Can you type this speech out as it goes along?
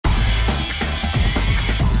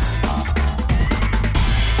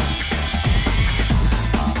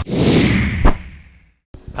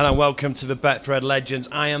Hello, welcome to the Betfred Legends.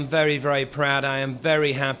 I am very, very proud. I am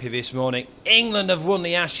very happy this morning. England have won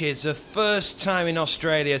the Ashes, the first time in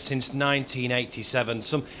Australia since 1987.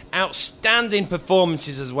 Some outstanding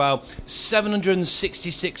performances as well.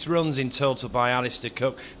 766 runs in total by Alistair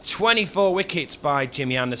Cook, 24 wickets by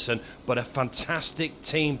Jimmy Anderson, but a fantastic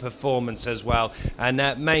team performance as well. And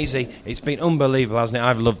Maisie, it's been unbelievable, hasn't it?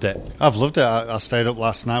 I've loved it. I've loved it. I stayed up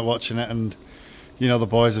last night watching it, and you know the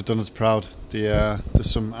boys have done us proud.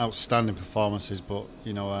 There's some outstanding performances, but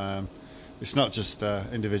you know it's not just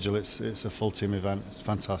individual. It's a full team event. It's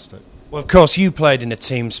fantastic. Well, of course, you played in a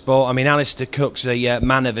team sport. I mean, Alistair Cook's the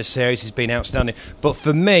man of the series. He's been outstanding. But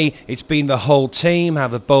for me, it's been the whole team, how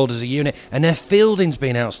they've bowled as a unit, and their fielding's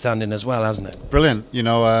been outstanding as well, hasn't it? Brilliant. You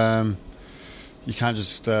know, you can't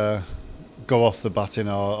just go off the batting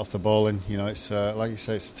or off the bowling. You know, it's like you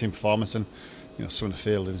say, it's a team performance, and you know, some of the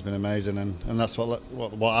fielding has been amazing, and that's what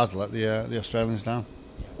has let the Australians down.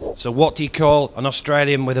 So what do you call an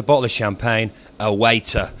Australian with a bottle of champagne? A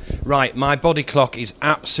waiter. Right, my body clock is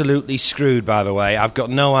absolutely screwed, by the way. I've got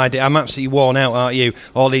no idea. I'm absolutely worn out, aren't you?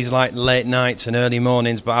 All these like late nights and early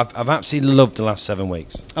mornings, but I've absolutely loved the last 7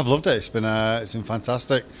 weeks. I've loved it. It's been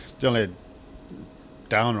fantastic. The only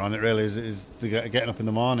downer on it really is getting up in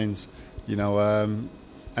the mornings. You know,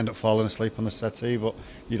 end up falling asleep on the settee, but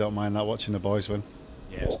you don't mind that watching the boys win.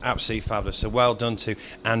 Yeah, it's absolutely fabulous. So well done to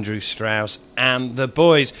Andrew Strauss and the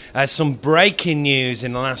boys. Some breaking news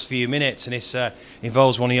in the last few minutes, and this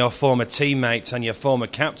involves one of your former teammates and your former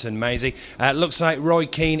captain, Maisie. Looks like Roy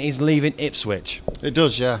Keane is leaving Ipswich. It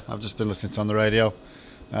does, yeah. I've just been listening to on the radio.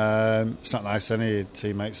 It's not nice any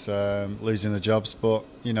teammates losing their jobs, but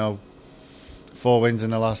you know, 4 wins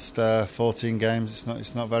in the last 14 games.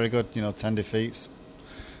 It's not very good. You know, 10 defeats.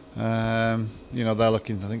 You know, they're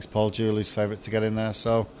looking, I think it's Paul Juli's favourite to get in there,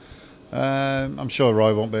 so I'm sure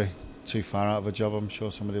Roy won't be too far out of a job. I'm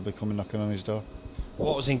sure somebody will be coming knocking on his door.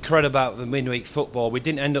 What was incredible about the midweek football, we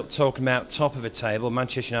didn't end up talking about top of the table.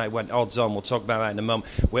 Manchester United went odds on. We'll talk about that in a moment.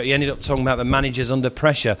 We ended up talking about the managers under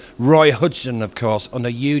pressure. Roy Hodgson, of course, under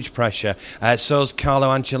huge pressure. So's Carlo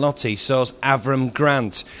Ancelotti. So's Avram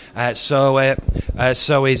Grant. So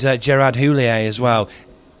is Gerard Houllier as well.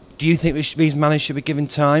 Do you think these managers should be given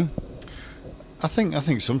time? I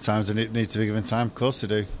think sometimes they need to be given time. Of course they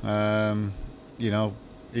do. You know,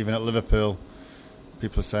 even at Liverpool,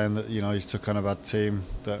 people are saying that you know he's took on a bad team,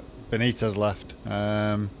 that Benitez left.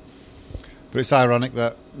 But it's ironic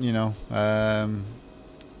that you know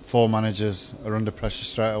 4 managers are under pressure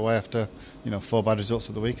straight away after 4 bad results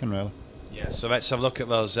at the weekend, really. Yeah, so let's have a look at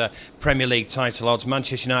those Premier League title odds.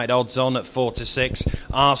 Manchester United odds on at 4-6,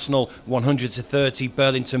 Arsenal 100-30,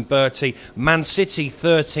 Burlington Bertie, Man City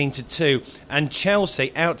 13-2, and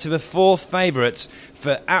Chelsea out to the 4th favourites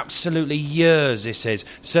for absolutely years. This is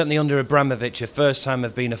certainly under Abramovich, the first time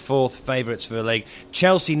they've been a 4th favourites for the league.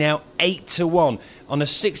 Chelsea now 8-1. On the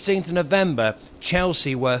 16th of November,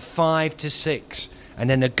 Chelsea were 5-6. And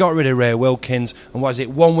then they got rid of Ray Wilkins, and what is it,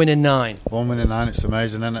 1 win and 9? 1 win and 9, it's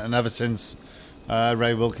amazing, and ever since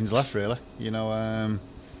Ray Wilkins left, really, you know,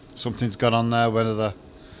 something's gone on there. Whether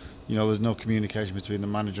there's no communication between the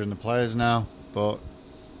manager and the players now, but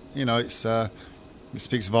you know, it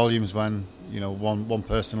speaks volumes when one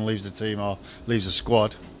person leaves the team or leaves the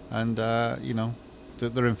squad, and they're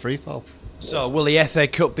in free fall. So, will the FA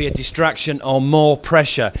Cup be a distraction or more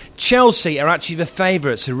pressure? Chelsea are actually the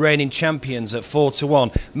favourites, the reigning champions, at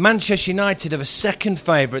 4-1. Manchester United are the second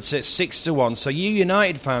favourites at 6-1. So, you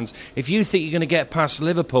United fans, if you think you're going to get past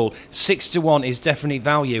Liverpool, 6-1 is definitely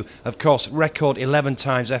value. Of course, record 11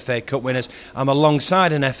 times FA Cup winners. I'm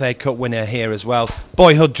alongside an FA Cup winner here as well.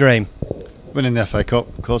 Boyhood dream. Winning the FA Cup,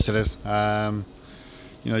 of course it is.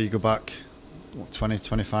 You go back 20,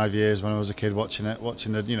 25 years when I was a kid watching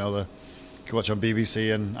the you could watch on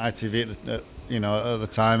BBC and ITV at the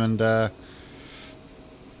time, and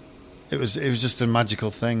it was just a magical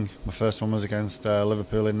thing. My first one was against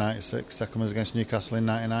Liverpool in '96, second was against Newcastle in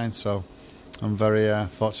 '99, so I'm very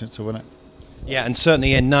fortunate to win it. Yeah, and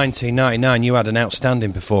certainly in 1999 you had an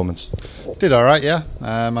outstanding performance. Did all right, yeah.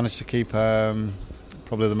 Managed to keep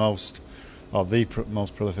probably the most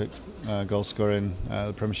prolific goal scorer in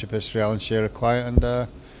the Premiership history, Alan Shearer, quiet, and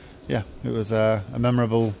it was a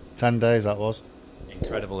memorable 10 days, that was.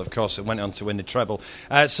 Incredible, of course. It went on to win the treble.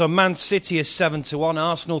 So Man City is 7-1,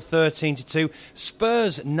 Arsenal 13-2,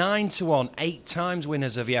 Spurs 9-1, 8 times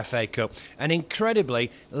winners of the FA Cup, and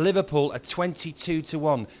incredibly, Liverpool are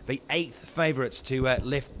 22-1, the 8th favourites to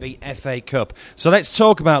lift the FA Cup. So let's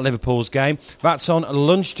talk about Liverpool's game. That's on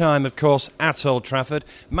lunchtime, of course, at Old Trafford.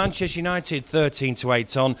 Manchester United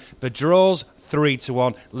 13-8 on. The draws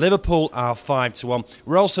 3-1. Liverpool are 5-1.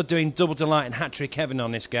 We're also doing double delight and hat-trick heaven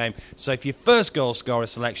on this game. So if your first goal scorer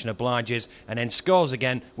selection obliges and then scores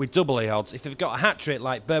again, we double the odds. If they've got a hat-trick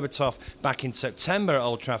like Berbatov back in September at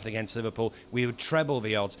Old Trafford against Liverpool, we would treble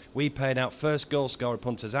the odds. We paid out first goal scorer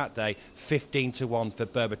punters that day 15-1 for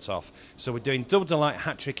Berbatov. So we're doing double delight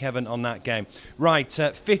hat-trick heaven on that game. Right,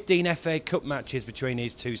 15 FA Cup matches between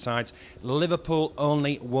these two sides. Liverpool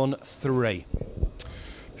only won 3.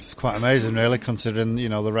 It's quite amazing, really, considering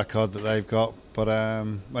the record that they've got. But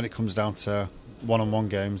when it comes down to one-on-one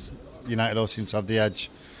games, United all seem to have the edge.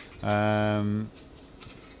 13-8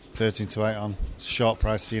 on short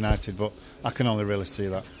price for United, but I can only really see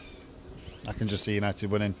that. I can just see United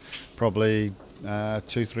winning probably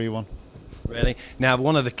 2-3-1. Really? Now,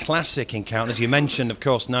 one of the classic encounters, you mentioned, of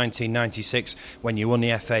course, 1996, when you won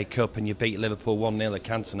the FA Cup and you beat Liverpool 1-0 at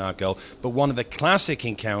Cantona goal. But one of the classic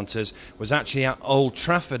encounters was actually at Old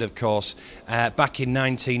Trafford, of course, back in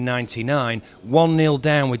 1999. 1-0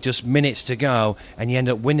 down with just minutes to go, and you end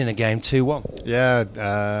up winning a game 2-1. Yeah,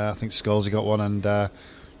 I think Scholes got one, and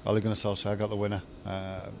Ole Gunnar Solskjaer got the winner.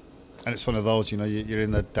 And it's one of those, you're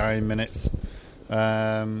in the dying minutes.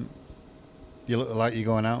 You look like you're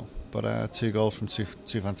going out. But 2 goals from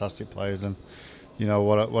two fantastic players, and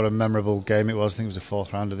what a memorable game it was. I think it was the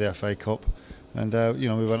 4th round of the FA Cup, and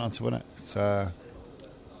we went on to win it. It's a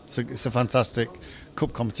fantastic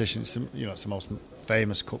cup competition. It's the most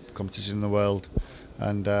famous cup competition in the world,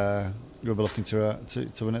 and we'll be looking to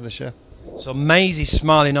win it this year. So Maisie's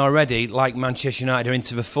smiling already, like Manchester United are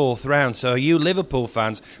into the 4th round. So you Liverpool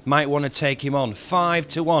fans might want to take him on.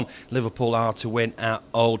 5-1 Liverpool are to win at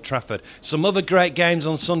Old Trafford. Some other great games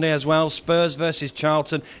on Sunday as well. Spurs versus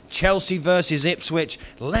Charlton, Chelsea versus Ipswich,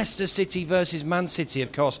 Leicester City versus Man City.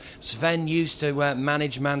 Of course, Sven used to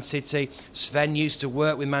manage Man City. Sven used to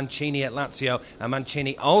work with Mancini at Lazio, and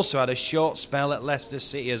Mancini also had a short spell at Leicester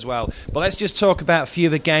City as well. But let's just talk about a few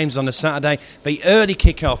of the games on the Saturday. The early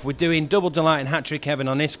kick-off, we're doing double delight and hat-trick heaven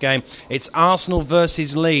on this game. It's Arsenal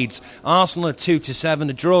versus Leeds. Arsenal are 2-7,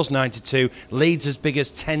 the draw's 9-2. Leeds as big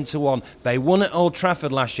as 10-1. They won at Old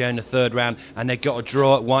Trafford last year in the 3rd round, and they got a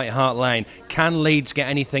draw at White Hart Lane. Can Leeds get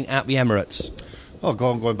anything at the Emirates? Well,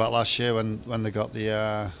 going back last year when they got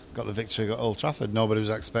the victory at Old Trafford, nobody was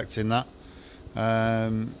expecting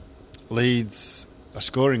that. Leeds are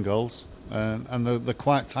scoring goals, and they're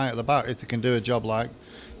quite tight at the back. If they can do a job like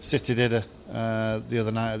City did the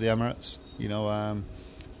other night at the Emirates,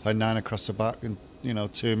 played 9 across the back and 2 in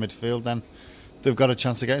midfield, then they've got a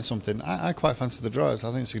chance of getting something. I quite fancy the draws.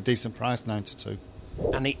 I think it's a decent price, 9-2.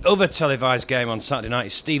 And the other televised game on Saturday night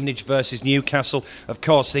is Stevenage versus Newcastle. Of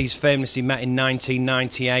course, these famously met in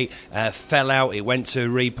 1998, fell out. It went to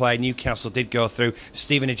replay. Newcastle did go through.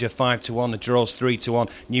 Stevenage are 5-1. The draw's 3-1.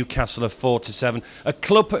 Newcastle are 4-7. A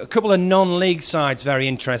couple of non-league sides, very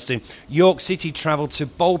interesting. York City travelled to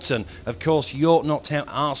Bolton. Of course, York knocked out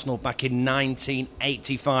Arsenal back in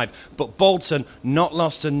 1985. But Bolton not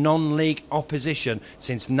lost to non-league opposition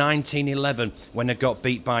since 1911 when they got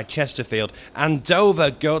beat by Chesterfield. And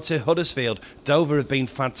Dover go to Huddersfield. Dover have been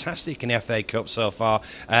fantastic in the FA Cup so far,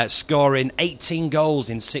 scoring 18 goals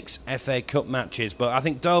in 6 FA Cup matches. But I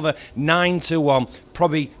think Dover 9-1,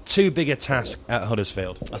 probably too big a task at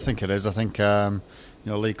Huddersfield. I think it is. I think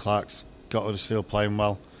Lee Clark's got Huddersfield playing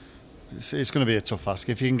well. It's going to be a tough ask.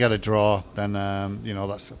 If you can get a draw, then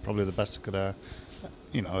that's probably the best they could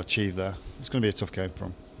achieve there. It's going to be a tough game for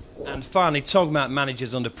them. And finally, talking about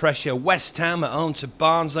managers under pressure, West Ham at home to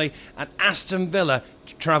Barnsley, and Aston Villa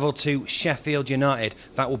travel to Sheffield United.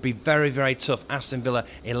 That will be very, very tough. Aston Villa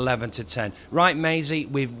 11-10. Right, Maisie,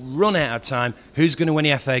 we've run out of time. Who's going to win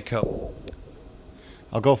the FA Cup?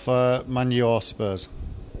 I'll go for Man U or Spurs.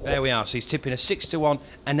 There we are. So he's tipping a 6-1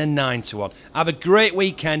 and a 9-1. Have a great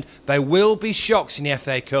weekend. There will be shocks in the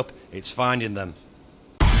FA Cup. It's finding them.